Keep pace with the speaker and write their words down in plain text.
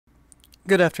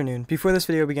Good afternoon. Before this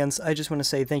video begins, I just want to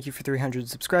say thank you for 300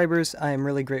 subscribers. I am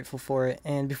really grateful for it.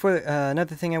 And before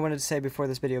another thing I wanted to say before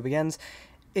this video begins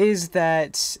is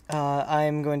that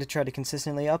I'm going to try to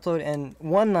consistently upload. And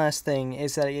one last thing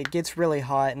is that it gets really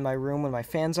hot in my room when my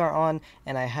fans aren't on,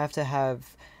 and I have to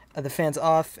have the fans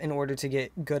off in order to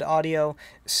get good audio.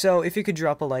 So if you could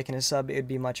drop a like and a sub, it would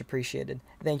be much appreciated.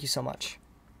 Thank you so much.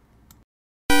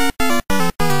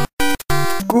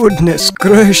 Goodness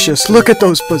gracious, look at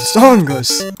those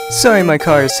bazongas! Sorry my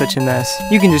car is such a mess.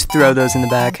 You can just throw those in the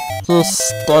back. You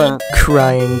stink.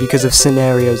 Crying because of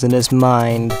scenarios in his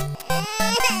mind.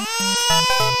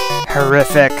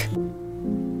 Horrific.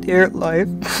 Dear life,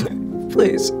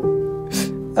 please.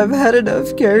 I've had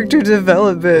enough character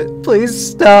development.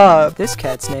 Please stop. This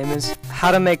cat's name is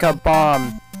How to Make a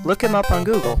Bomb. Look him up on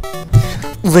Google.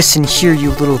 Listen here, you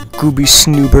little gooby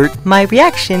snoobert. My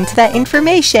reaction to that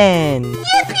information.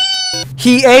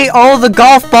 He ate all the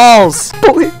golf balls!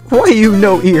 Boy, why you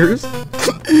no ears?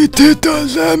 Eat the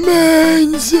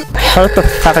lemons!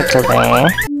 Hypothetically,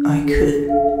 I could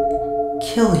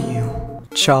kill you.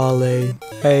 Charlie,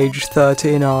 age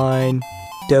 39,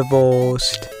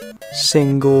 divorced,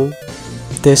 single.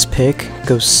 This pic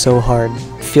goes so hard.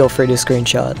 Feel free to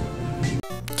screenshot.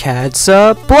 Cats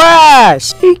up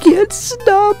blast! He gets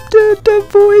stopped at the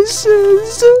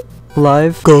voices.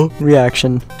 Live go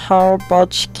reaction. how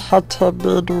much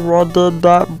ketamine wanted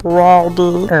that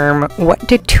brownie? What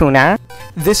did tuna?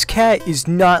 This cat is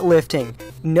not lifting.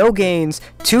 No gains,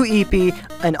 too eepy,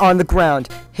 and on the ground.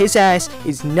 His ass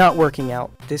is not working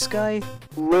out. This guy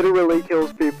literally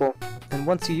kills people and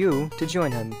wants you to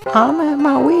join him. I'm at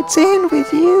my wit's end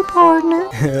with you, partner.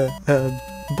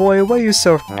 Boy, why you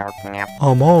so...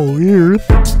 I'm all ears.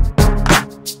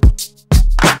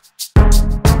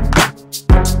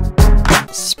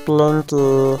 Splinky.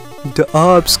 The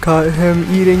ops caught him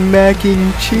eating mac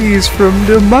and cheese from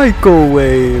the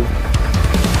microwave.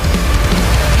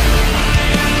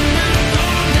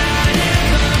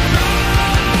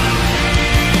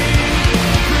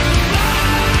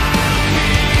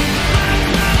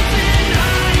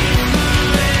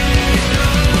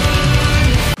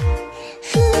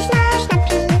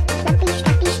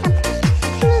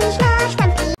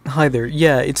 Hi there,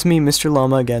 yeah, it's me, Mr.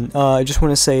 Llama again. I just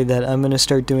want to say that I'm going to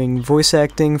start doing voice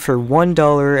acting for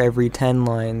 $1 every 10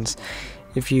 lines.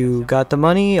 If you got the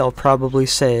money, I'll probably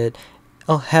say it.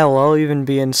 Oh hell, I'll even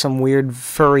be in some weird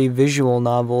furry visual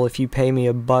novel if you pay me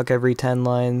 $1 every 10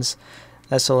 lines.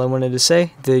 That's all I wanted to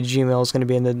say. The Gmail is going to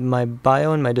be in my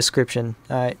bio and my description.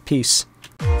 Alright, peace.